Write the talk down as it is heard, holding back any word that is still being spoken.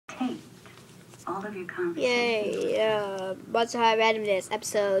all of your conversations. Yay, Monster High Randomness,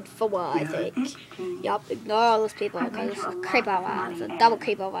 episode 4, I think. Yup, ignore all those people, because it's a creepover. It's a double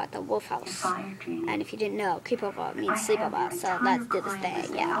creepover at the Wolf House. And if you didn't know, creepover means sleepover, so let's do this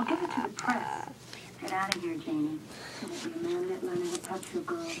thing, yeah. Get out of here, Janie.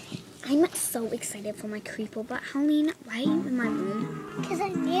 I'm so excited for my creepover, Halloween, right in my room. Because I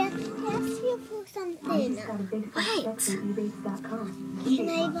need to ask you for something. What? Can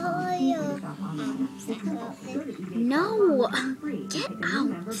I borrow your outfit? No! Get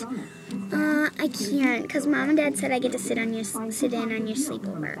out! I can't, because Mom and Dad said I get to sit in on your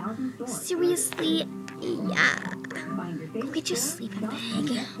sleepover. Seriously? Yeah. Go get your sleeping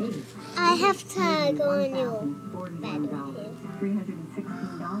bag. I have to go on your bed.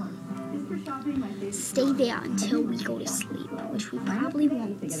 Stay there until we go to sleep, which we probably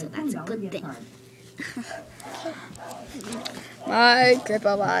won't, so that's a good thing. My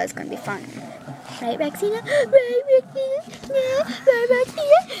creepover is gonna be fun. Right, Rexina? Right, Rexina? Yeah, right,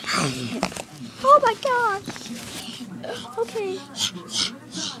 Rexina? Oh my gosh! Okay. I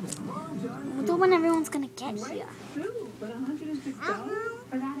wonder when everyone's gonna get here.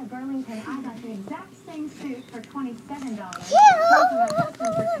 For that at Burlington, I got the exact same suit for $27.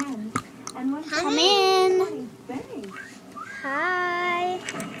 Come in. Hi.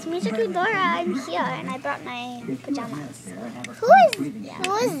 It's Musically Laura. I'm here, and I brought my pajamas. Who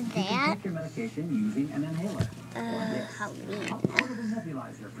is that? Halloween.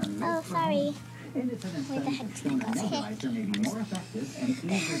 Oh, sorry. Wait, the head's gonna go.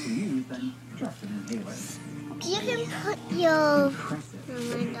 You can put your...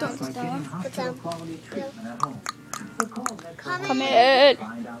 Come in.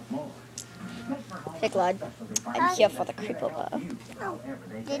 Hey, Glad. I'm here for the creepover.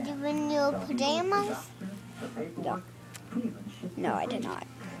 Did you bring your pajamas? No. No, I did not.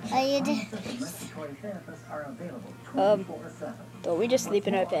 Oh, you did? Don't we just sleep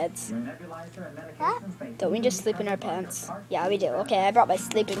in our beds? What? Don't we just sleep in our pants? Yeah, we do. Okay, I brought my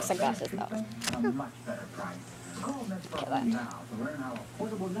sleeping sunglasses though. Okay, then.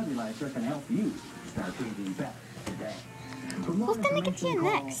 Who's gonna get here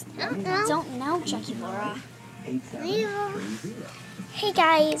next? I don't know, Jackie Laura. Hey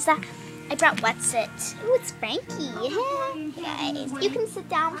guys, I brought What's It. Ooh, it's Frankie. Hey guys, you can sit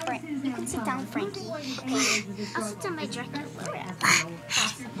down, You can sit down, Frankie. Okay, I'll sit down by Jackie Laura.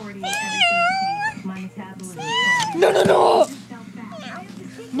 No!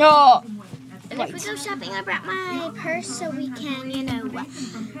 No! And if we go shopping, I brought my purse so we can,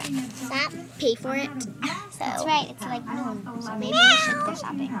 pay for it. So that's right, it's like noon, so maybe we should go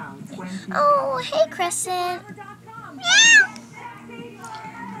shopping. Oh, hey, Crescent.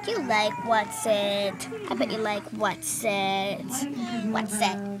 Do you like What's It? I bet you like What's It. What's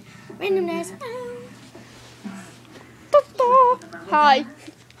It? Randomness. Hi,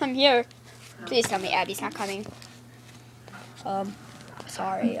 I'm here. Please tell me Abby's not coming.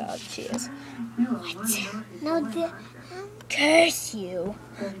 Sorry, she is. What? No, curse you.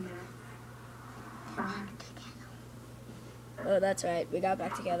 Oh, that's right. We got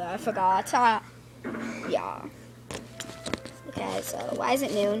back together. I forgot. Yeah. Okay, so why is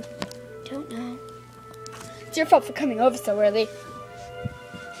it noon? Don't know. It's your fault for coming over so early.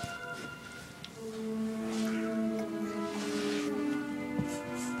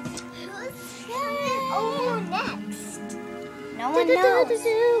 Oh, next. No one knows.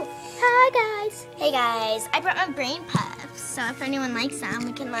 Hi, guys. Hey, guys. I brought my brain puffs, so if anyone likes them,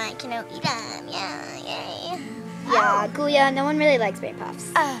 we can, eat them. Yeah, yay. Yeah, Guya, no one really likes brain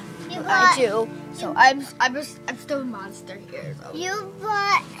puffs. I do. So I'm still a monster here. So. You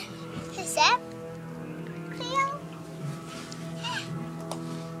bought... Is that Cleo?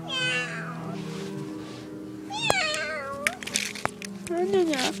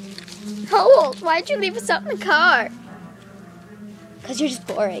 No. How old? Why'd you leave us out in the car? Because you're just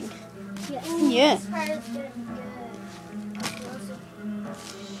boring. Yeah.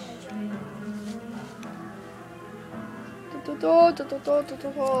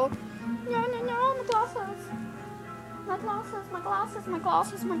 No, my glasses. My glasses.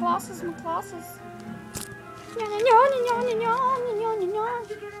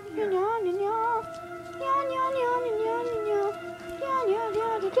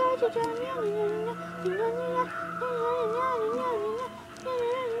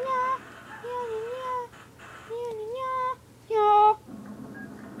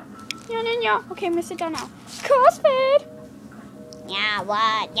 Okay, I'm gonna sit down now. Crossfade! Yeah,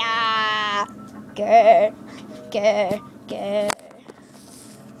 what? Yeah! Good. Go.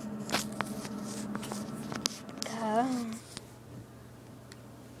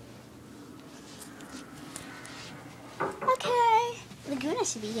 Laguna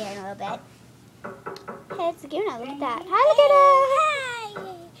should be here in a little bit. Hey, it's Laguna. Look at that. Hi, Laguna. Hi.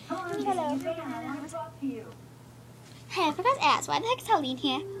 Hello. Hey, I forgot to ask. Why the heck is Helene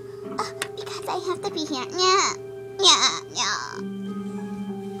here? Because I have to be here. Yeah.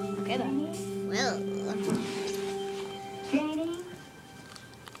 Okay then. Well. Janie?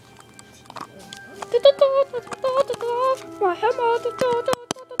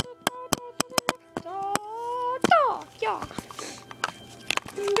 Yeah.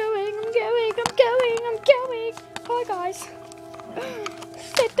 I'm going. Hi guys.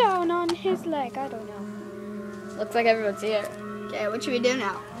 Sit down on his leg. I don't know. Looks like everyone's here. Okay, what should we do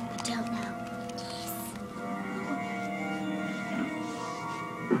now? I don't know.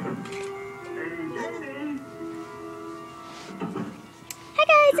 Hi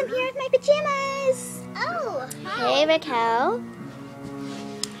guys, I'm here with my pajamas. Oh, Hey Raquel.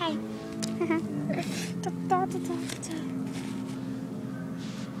 Hi.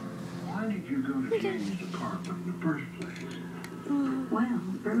 Why did you go to Janie's apartment in the first place? Well,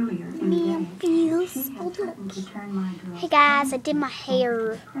 earlier in the day, she had threatened to turn my girl. Hey guys, I did my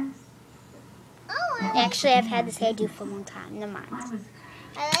hair. oh, Actually, I've had this hairdo for a long time. Never mind. I was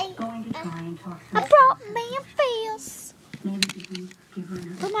I like. going to try and talk to I her. brought me a face. Maybe you can give her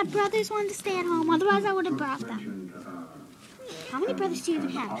another. But my brothers wanted to stay at home. Otherwise, I would have brought them. Mentioned, How many brothers do you even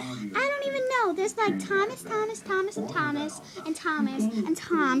have? I don't even know. There's like Thomas, and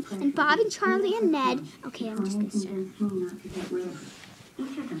Tom, and Bob, and Charlie, and Ned. Okay, I'm just gonna start. Convinced me not to get rid of her.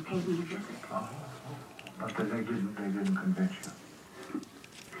 Each of them paid me a visit. but they didn't convince you.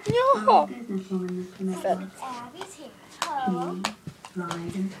 The No. businesswoman Mr. Medlock. Abby's here. He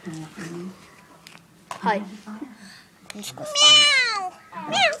lied and stole from me. Hi. And I fired her. I'm just gonna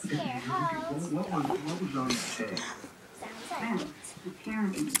Abby's here. What was on the tape? Well,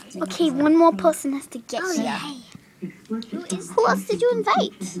 apparently, Okay, one more person has to get here. explicit Who else did you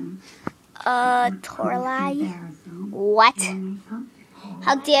invite? Torlai. What?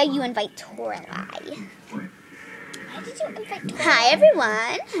 How dare you invite Torlai? Why did you invite Tori? Hi,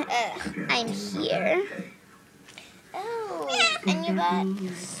 everyone. I'm here. Oh, and you got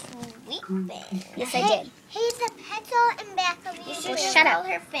sweet thing. Yes, I did. He's a pencil in back of you. Oh, shut up.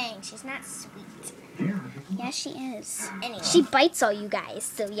 Her fang. She's not sweet. Yeah, she is. Anyway. She bites all you guys,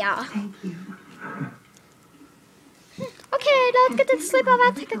 so yeah. Thank you. Okay, let's get to the sleepover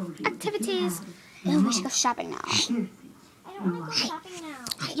activities. Oh, we should go shopping now. I don't want to go shopping now.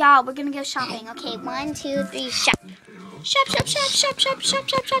 Y'all, we're gonna go shopping. Okay, 1, 2, 3, shop. Shop.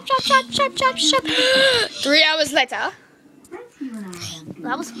 3 hours later. Let's you and I have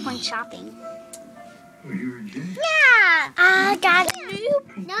That was fun shopping. Well, you were in Janie? Yeah, I got a new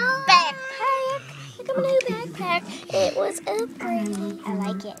No. backpack. I got a new backpack. It was upgraded. I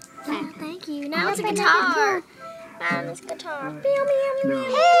like it. Thank you. Now Now it's it's a a guitar. guitar. This guitar.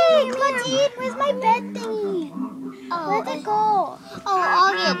 Hey, Claudine, where's my bed thingy? Where'd it go? Oh,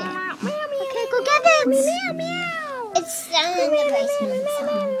 I'll get it. Okay, go get it. It's down in the basement.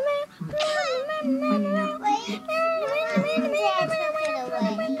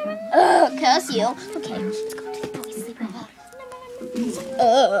 Curse you. Okay, let's go to the boys' sleepover.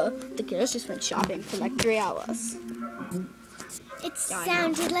 The girls just went shopping for like 3 hours. It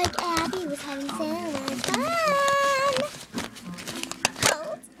sounded like Abby was having so much fun.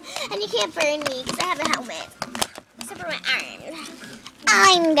 Oh, and you can't burn me because I have a helmet. Except for my arms.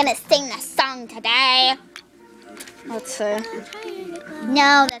 I'm gonna sing the song today. Let's see.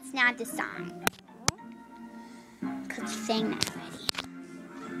 No, that's not the song. Because you sang that already.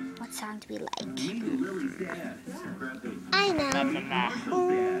 What song do we like? I know.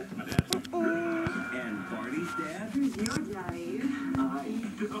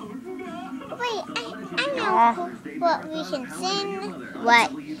 Wait, I know what we can sing. What?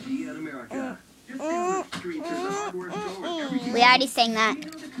 We already sang that.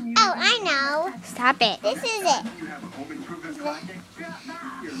 Oh, I know. Stop it. This is it.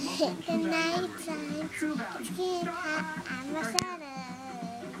 Hit the night time. It's getting hot. I'm a shadow.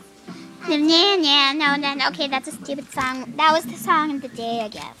 No. Okay, that's a stupid song. That was the song of the day, I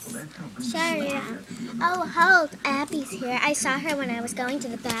guess. Sorry. Oh, hold. Abby's here. I saw her when I was going to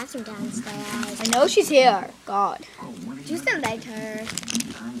the bathroom downstairs. I know she's here. God. Just invite her.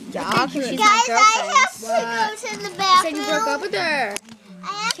 Yeah, she's Guys, my I girlfriend. have to go to the bathroom. You broke up with her. I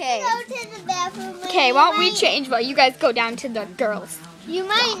have Okay. to go to the bathroom. Okay, why don't we change while you guys go down to the girls? You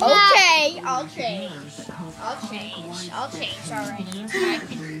might not. Okay, I'll change already. My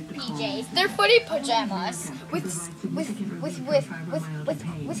PJs. They're footy pajamas with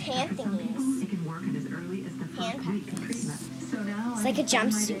hand thingies. Hand packets. It's like a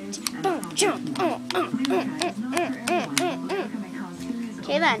jumpsuit. Boom, jump.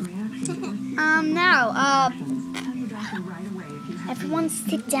 Okay then. Now, everyone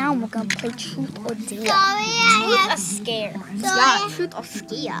sit down. We're gonna play truth or dare. Truth or scare. Yeah, truth or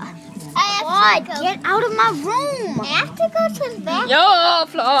scare. Fly, get out of my room. I have to go to the bathroom. Yo,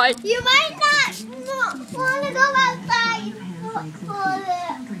 Fly. You might not want to go outside.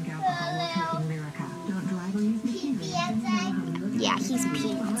 Pee outside. Yeah, he's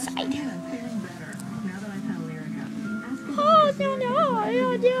peeing inside. Oh,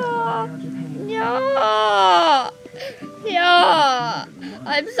 no.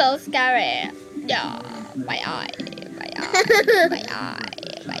 I'm so scary. Yeah, my eye.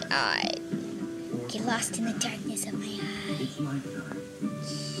 Get lost in the darkness of my eye.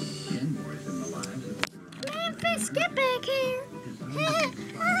 Memphis, get back here.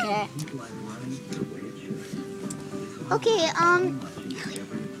 Okay.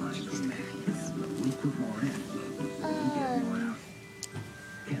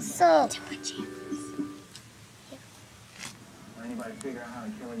 So. Anybody figure out how to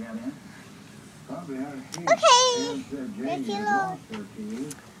kill him yet? Okay.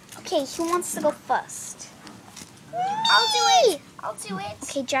 Okay, who wants to go first? I'll do it.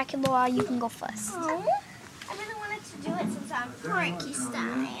 Okay, Dracula, you can go first. Oh, I really wanted to do it since I'm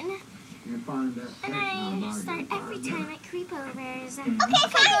Frankenstein. And I start every time at creepovers. Okay,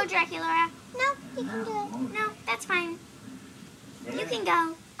 fine. Go, Dracula. No, you can do it. No, that's fine. You can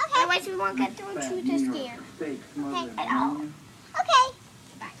go. Okay. Otherwise, we won't get through truth or scare. Okay, at all. Okay.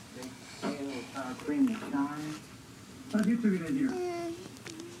 Bye. How'd you two get in here?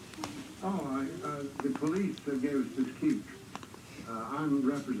 The police gave us this key. I'm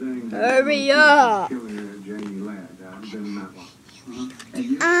representing Hurry up. killing Jamie Ladd. I've been in that one.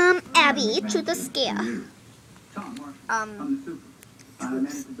 Abby, truth or scare? Tom, Mark, I'm the super. I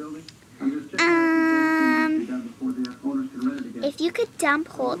manage the building. If you could dump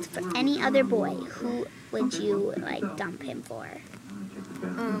Holt for any other boy, who would you dump him for?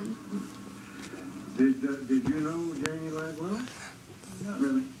 Did you know Jamie Ladd well? Not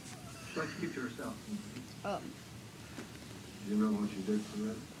really. She likes to keep to herself. Oh. Did you know what she did for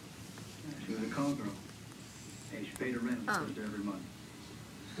rent? She was a call girl. Hey, she paid her rent first every month.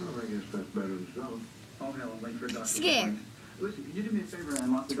 Well, I guess that's better than some. Oh, hell, I'm late for a doctor's appointment. Listen, could you do me a favor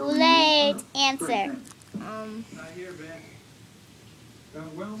and lock the door? Too late. Answer. Not here, Ben.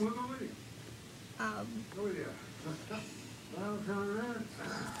 Well, we'll go with you. Go with you. Well, tell her that.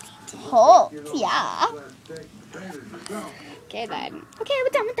 Holt, yeah. Okay then. Okay, we're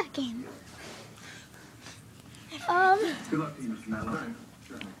done with that game. Good luck to you, Mr. Matlock.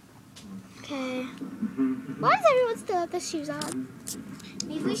 Okay. Why does everyone still have their shoes on?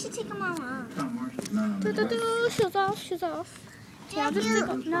 Maybe we should take them all off. Tom Marshall's not on the Shoes off. Yeah, just take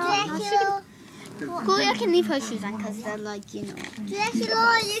off. No, she Dracula, can. Julia can leave her shoes on because they're Dracula,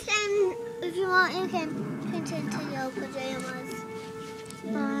 you can, if you want, you can turn into your pajamas.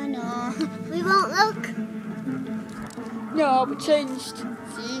 no. We won't look. No, we changed.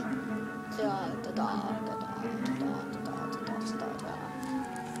 See?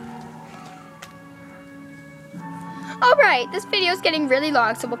 Alright, this video is getting really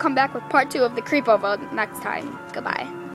long, so we'll come back with part 2 of the creepover next time. Goodbye.